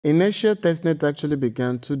Inertia Testnet actually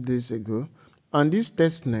began 2 days ago, and this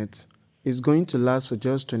testnet is going to last for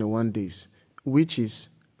just 21 days, which is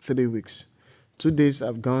 3 weeks. 2 days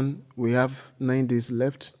have gone, we have 9 days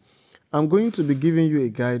left. I'm going to be giving you a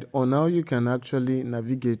guide on how you can actually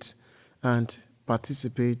navigate and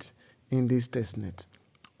participate in this testnet.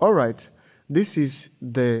 All right, this is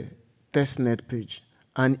the testnet page,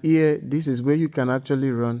 and here this is where you can actually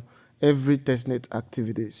run every testnet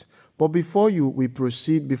activities. But before we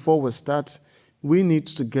proceed, before we start, we need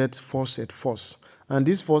to get faucet first, and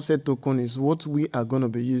this faucet token is what we are going to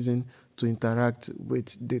be using to interact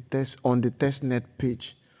with the test on the testnet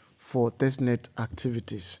page for testnet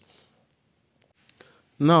activities.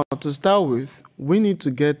 Now, to start with, we need to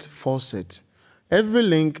get faucet. Every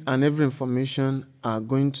link and every information are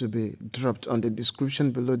going to be dropped on the description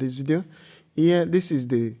below this video. Here, this is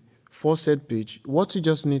the faucet page. What you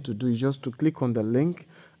just need to do is just to click on the link,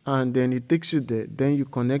 and then it takes you there. Then you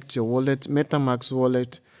connect your wallet, MetaMask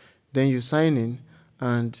wallet, then you sign in,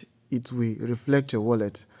 and it will reflect your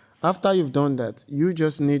wallet. After you've done that, you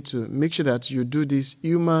just need to make sure that you do this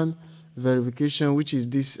human verification, which is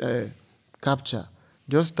this captcha.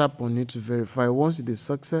 Just tap on it to verify. Once it is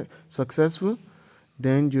successful,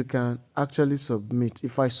 then you can actually submit.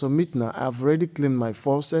 If I submit now, I've already claimed my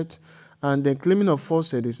faucet, and then claiming of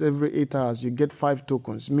faucet is every 8 hours. You get 5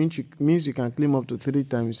 tokens. Means you can claim up to 3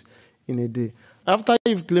 times in a day. After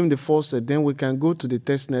you've claimed the faucet, then we can go to the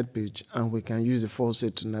testnet page, and we can use the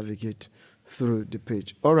faucet to navigate through the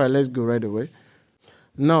page. All right, let's go right away.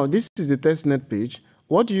 Now, this is the testnet page.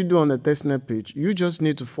 What do you do on the testnet page? You just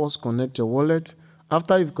need to first connect your wallet.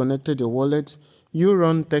 After you've connected your wallet, you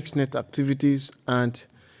run testnet activities, and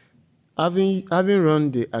having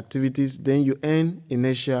run the activities, then you earn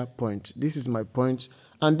inertia point. This is my point,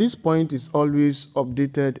 and this point is always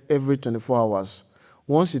updated every 24 hours.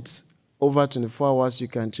 Once it's over 24 hours, you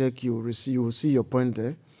can check, you will see your point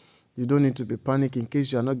there. You don't need to be panicking in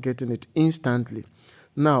case you are not getting it instantly.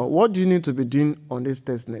 Now, what do you need to be doing on this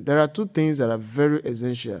testnet? There are 2 things that are very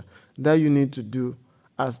essential that you need to do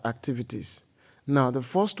as activities. Now, the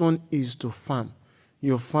first one is to farm.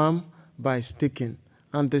 You farm by staking.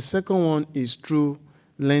 And the second one is through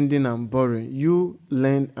lending and borrowing. You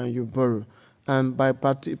lend and you borrow. And by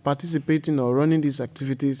participating or running these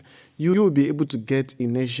activities, you will be able to get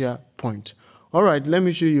inertia point. All right, let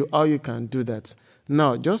me show you how you can do that.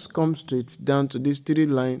 Now, just come straight down to these 3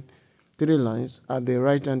 lines at the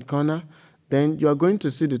right-hand corner. Then you are going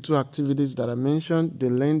to see the 2 activities that I mentioned, the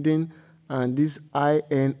lending and this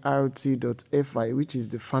INRT.fi, which is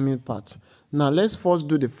the farming part. Now, let's first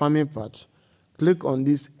do the farming part. Click on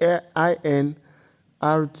this INRT.fi,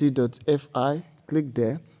 click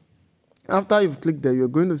there. After you've clicked there, you're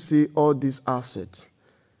going to see all these assets.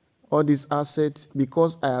 All these assets,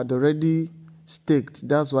 because I had already staked,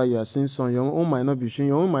 that's why you are seeing some. Your own might not be showing,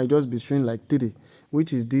 your own might just be showing like 3,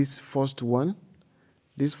 which is this first one,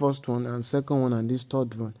 and second one, and this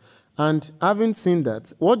third one. And having seen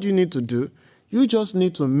that, what do you need to do? You just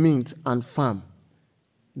need to mint and farm.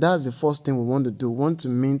 That's the first thing we want to do. We want to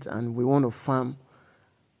mint and we want to farm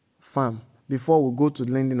before we go to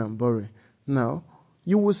lending and borrowing. Now,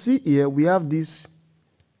 you will see here we have this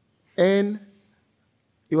NINIT,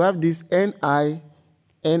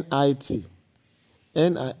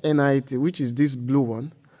 which is this blue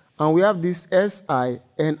one, and we have this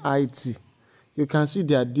sINIT. You can see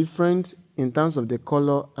they are different in terms of the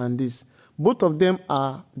color and this. Both of them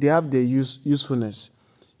they have their usefulness,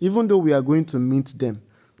 even though we are going to mint them.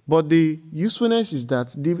 But the usefulness is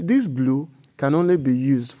that this blue can only be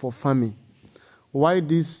used for farming, while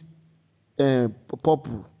this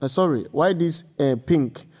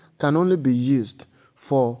pink can only be used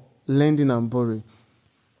for lending and borrowing.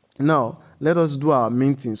 Now, let us do our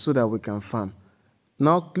minting so that we can farm.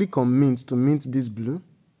 Now, click on mint to mint this blue.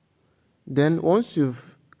 Then, once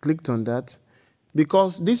you've clicked on that,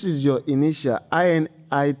 because this is your initial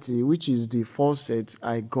INIT, which is the faucet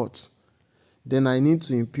I got, then I need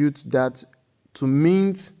to impute that to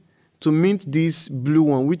mint this blue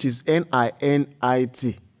one, which is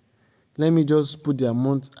nINIT. Let me just put the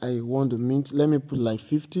amount I want to mint. Let me put like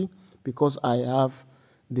 50 because I have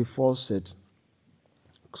the faucet.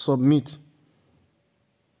 Submit.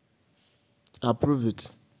 Approve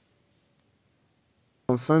it.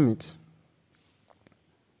 Confirm it.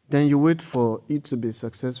 Then you wait for it to be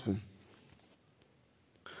successful.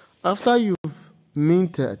 After you've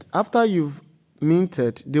minted,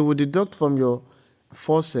 they will deduct from your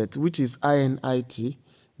faucet, which is INIT.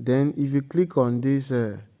 Then if you click on this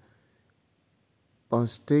on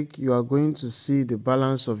stake, you are going to see the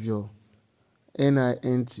balance of your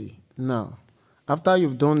nINT. Now, after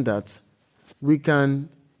you've done that, we can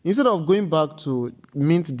Instead of going back to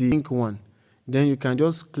mint the ink one, then you can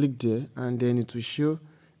just click there and then it will show.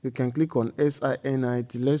 You can click on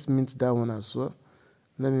sINIT. Let's mint that one as well.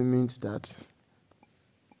 Let me mint that.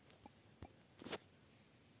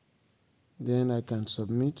 Then I can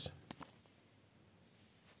submit,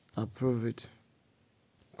 approve it,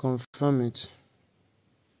 confirm it.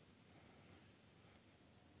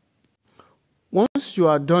 Once you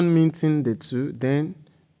are done minting the two, then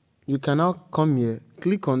you can now come here,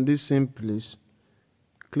 click on this same place,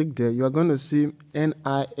 click there. You are going to see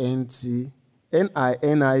nINT,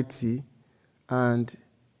 and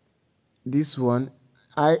this one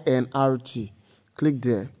INRT. Click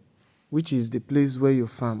there, which is the place where you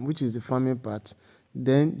farm, which is the farming part.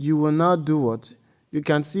 Then you will now do what? You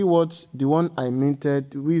can see what the one I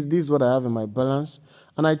minted with. This is what I have in my balance.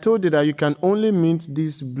 And I told you that you can only mint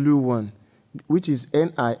this blue one, which is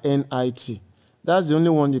nINIT. That's the only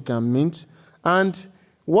one you can mint. And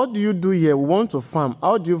what do you do here? We want to farm.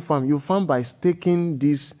 How do you farm? You farm by staking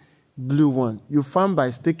this blue one. You farm by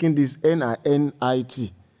staking this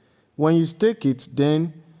nINIT. When you stake it,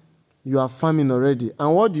 then you are farming already.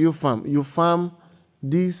 And what do you farm? You farm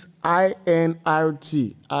this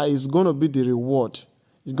INRT. Is going to be the reward.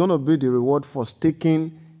 It's going to be the reward for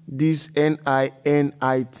staking this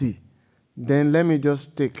nINIT. Then let me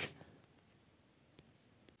just stake.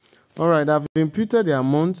 Alright, I've imputed the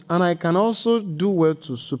amount, and I can also do well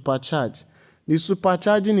to supercharge. The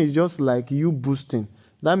supercharging is just like you boosting.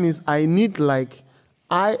 That means I need like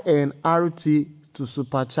INRT to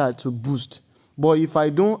supercharge, to boost. But if I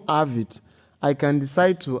don't have it, I can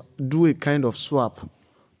decide to do a kind of swap,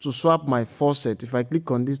 to swap my faucet. If I click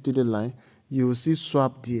on this dotted line, you will see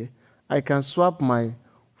swap there. I can swap my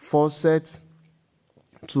faucet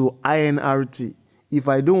to INRT. If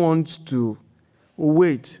I don't want to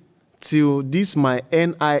wait till this my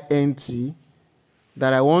nINT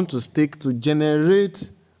that I want to stake to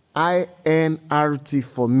generate INRT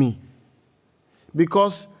for me.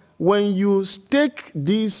 Because when you stake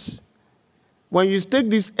this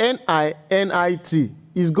nINIT,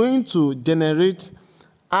 is going to generate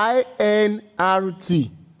INRT,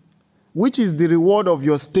 which is the reward of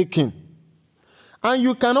your staking. And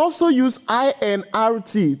you can also use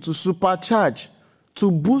INRT to supercharge, to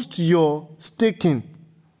boost your staking.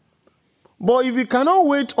 But if you cannot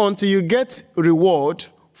wait until you get reward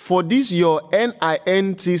for this your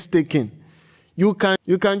nINT staking, you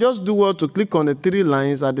can just do well to click on the three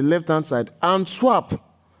lines at the left hand side and swap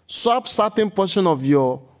certain portion of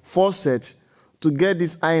your faucet to get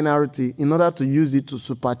this INRT in order to use it to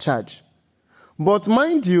supercharge. But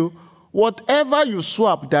mind you, whatever you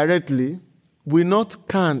swap directly will not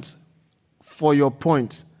count for your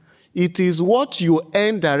point. It is what you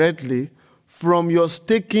earn directly from your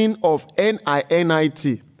staking of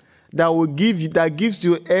nINIT that gives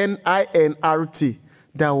you nINRT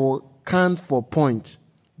that will count for point.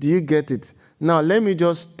 Do you get it? Now let me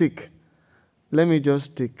just stake. Let me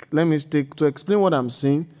stake. To explain what I'm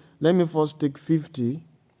saying, let me first stake 50.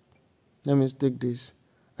 Let me stake this.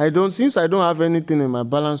 Since I don't have anything in my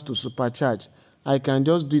balance to supercharge, I can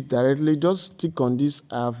just do it directly. Just stick on this.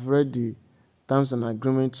 I've read the terms and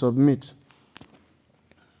agreement. Submit.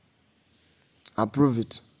 Approve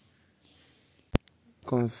it.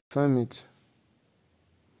 Confirm it.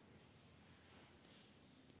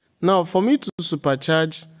 Now, for me to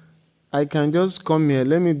supercharge, I can just come here.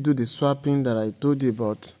 Let me do the swapping that I told you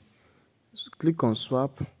about. So click on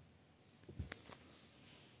swap.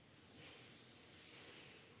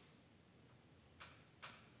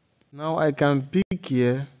 Now I can pick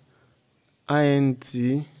here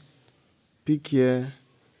INT, pick here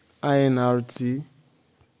INRT.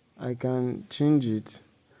 I can change it.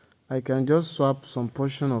 I can just swap some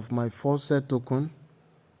portion of my faucet token.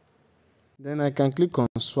 Then I can click on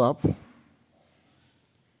swap.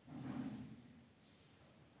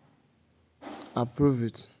 Approve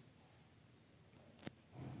it.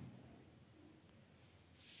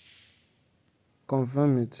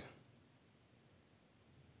 Confirm it.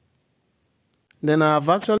 Then I have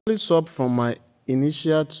actually swapped from my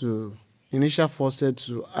initial faucet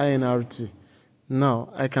to INRT. Now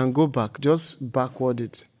I can go back, just backward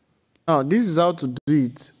it. Now this is how to do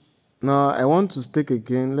it. Now I want to stake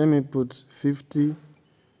again. Let me put 50.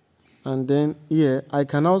 And then here I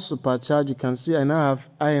can also supercharge. You can see I now have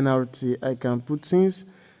INRT. I can put, since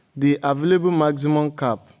the available maximum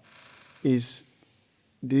cap is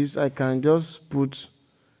this, I can just put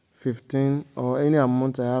 15 or any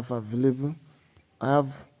amount I have available.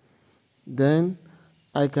 Then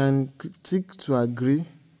I can tick to agree.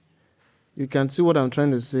 You can see what I'm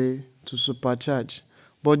trying to say, to supercharge.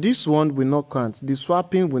 But this one will not count. The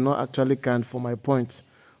swapping will not actually count for my points.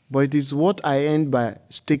 but it is what I earned by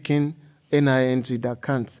staking nINT that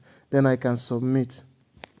counts. Then I can submit.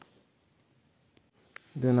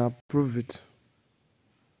 Then approve it.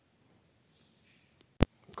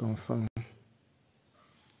 Confirm.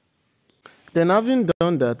 Then having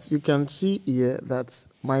done that, you can see here that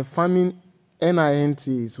my farming nINT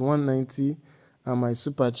is 190 and my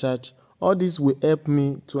supercharge. All this will help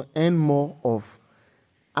me to earn more of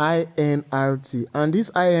INRT, and this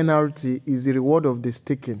INRT is the reward of the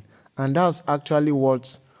staking, and that's actually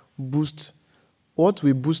what will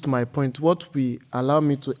boost my point, what will allow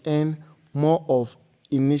me to earn more of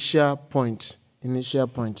initial point.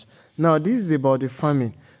 Now this is about the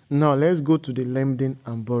farming. Now let's go to the lending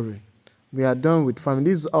and borrowing. We are done with farming.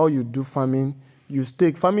 This is how you do farming. You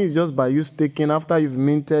stake. Farming is just by you staking. After you've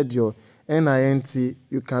minted your nINT,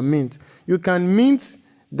 you can mint. You can mint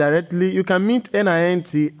directly. You can mint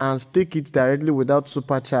nINT and stake it directly without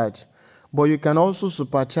supercharge. But you can also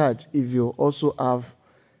supercharge if you also have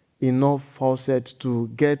enough faucet to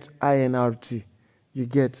get INRT. You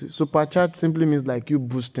get supercharge simply means like you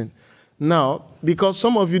boosting. Now, because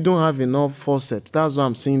some of you don't have enough faucet, that's why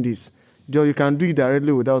I'm saying this. You can do it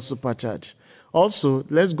directly without supercharge. Also,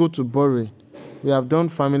 let's go to borrowing. We have done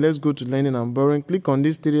farming. Let's go to lending and borrowing. Click on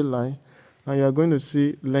this 3 line, and you are going to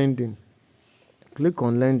see lending. Click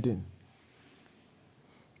on lending.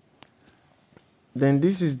 Then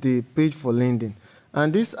this is the page for lending,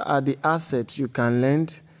 and these are the assets you can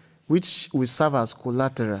lend, which will serve as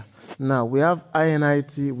collateral. Now we have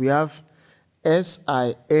INIT, we have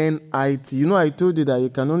sINIT. You know, I told you that you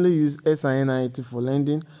can only use sINIT for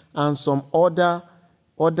lending, and some other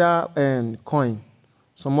coin,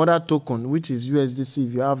 some other token, which is USDC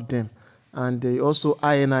if you have them, and also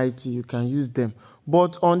INIT, you can use them.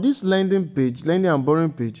 But on this lending page, lending and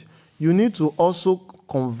borrowing page, you need to also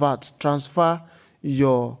transfer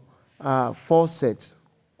your faucet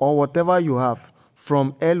or whatever you have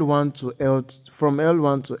from L1 to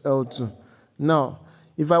L2. Now,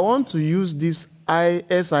 if I want to use this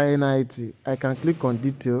sINIT, I can click on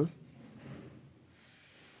detail.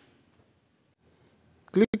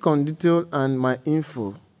 Click on detail and my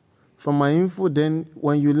info. From my info, then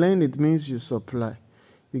when you lend, it means you supply.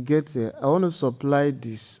 You get here. I want to supply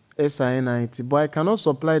this sINIT, but I cannot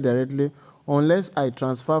supply directly unless I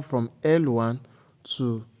transfer from L1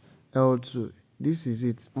 to L2. This is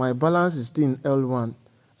it. My balance is still in L1.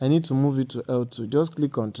 I need to move it to L2. Just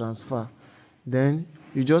click on transfer. Then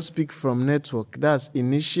you just pick from network. That's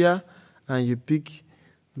Initia, and you pick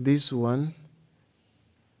this one,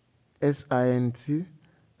 sINT,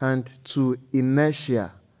 and to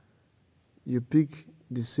Inertia, you pick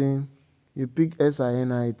the same. You pick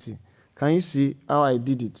sINIT. Can you see how I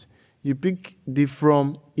did it? You pick the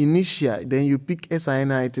from Initia, then you pick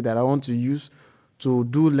sINIT that I want to use to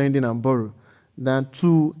do lending and borrow. Then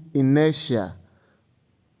to Inertia,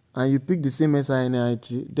 and you pick the same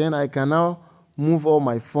sINIT. Then I can now move all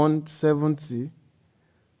my fund 70,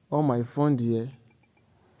 all my fund here.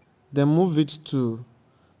 Then move it to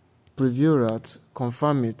preview route,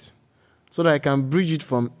 confirm it, so that I can bridge it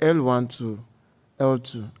from L1 to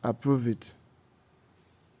L2. Approve it.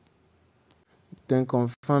 Then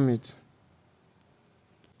confirm it.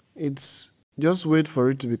 It's just wait for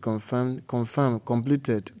it to be confirmed. Confirm,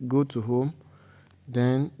 completed. Go to home.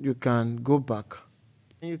 Then you can go back.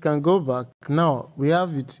 You can go back. Now we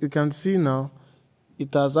have it. You can see now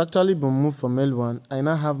it has actually been moved from L1. I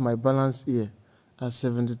now have my balance here at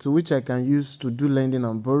 72, which I can use to do lending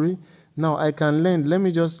and borrowing. Now I can lend. Let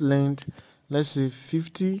me just lend, let's say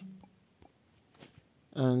 50,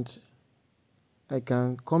 and I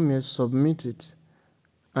can come here, submit it,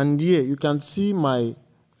 and here you can see my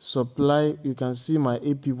supply, you can see my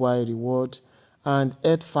APY reward and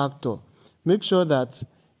head factor. Make sure that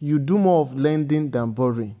you do more of lending than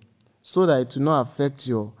borrowing so that it will not affect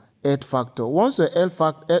your head factor. Once your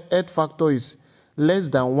head factor is less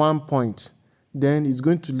than 1 point, then it's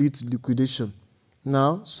going to lead to liquidation.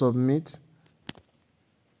 Now submit,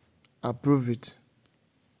 approve it,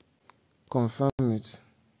 confirm it.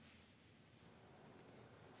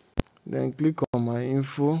 Then click on my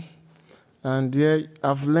info, and there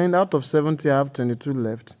I've lent out of 70, I have 22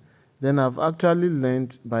 left. Then I've actually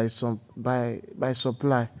lent by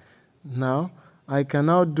supply. Now I can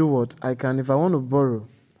now do what I can. If I want to borrow,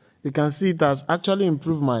 you can see it has actually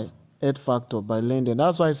improved my head factor by lending.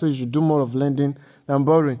 That's why I say you should do more of lending than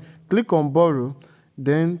borrowing. Click on borrow.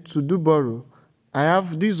 Then to do borrow, I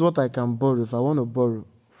have this is what I can borrow. If I want to borrow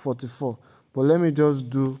 44, but let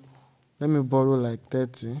me borrow like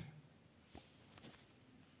 30.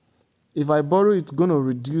 If I borrow, it's going to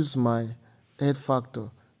reduce my head factor.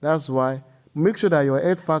 That's why make sure that your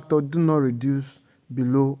head factor do not reduce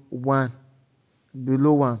below 1.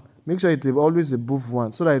 Below 1. Make sure it's always above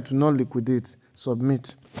 1 so that it will not liquidate.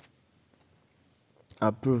 Submit.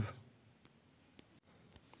 Approve.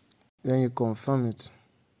 Then you confirm it.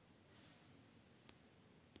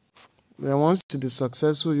 Then once it is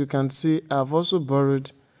successful, you can see I've also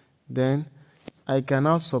borrowed. Then I can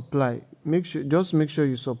now supply. Just make sure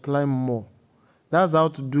you supply more. That's how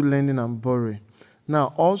to do lending and borrowing.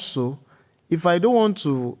 Now also, if I don't want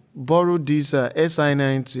to borrow this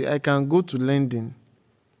sINIT, I can go to lending.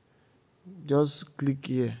 Just click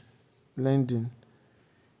here, lending.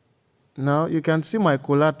 Now you can see my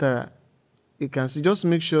collateral. You can see, just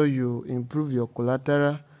make sure you improve your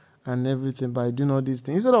collateral and everything by doing all these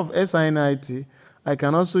things. Instead of sINIT, I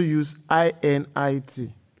can also use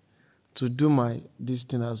INIT to do this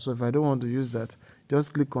thing as well. If I don't want to use that,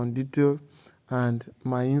 just click on detail and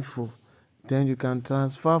my info. Then you can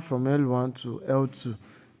transfer from L1 to L2.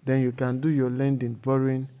 Then you can do your lending,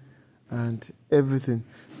 borrowing, and everything.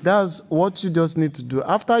 That's what you just need to do.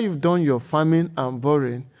 After you've done your farming and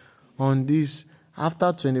borrowing on this,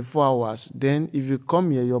 after 24 hours, then if you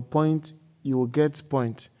come here, your point, you will get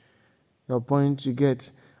point. Your point you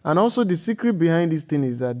get. And also the secret behind this thing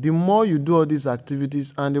is that the more you do all these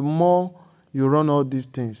activities and the more you run all these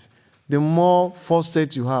things, the more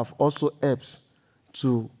faucet you have also helps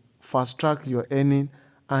to fast track your earning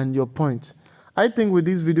and your points. I think with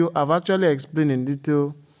this video, I've actually explained in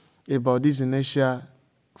detail about this Inertia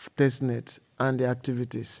Testnet and the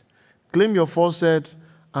activities. Claim your faucet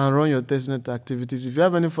and run your testnet activities. If you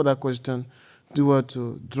have any further question, do what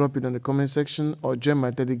to drop it on the comment section or join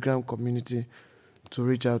my Telegram community to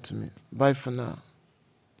reach out to me. Bye for now.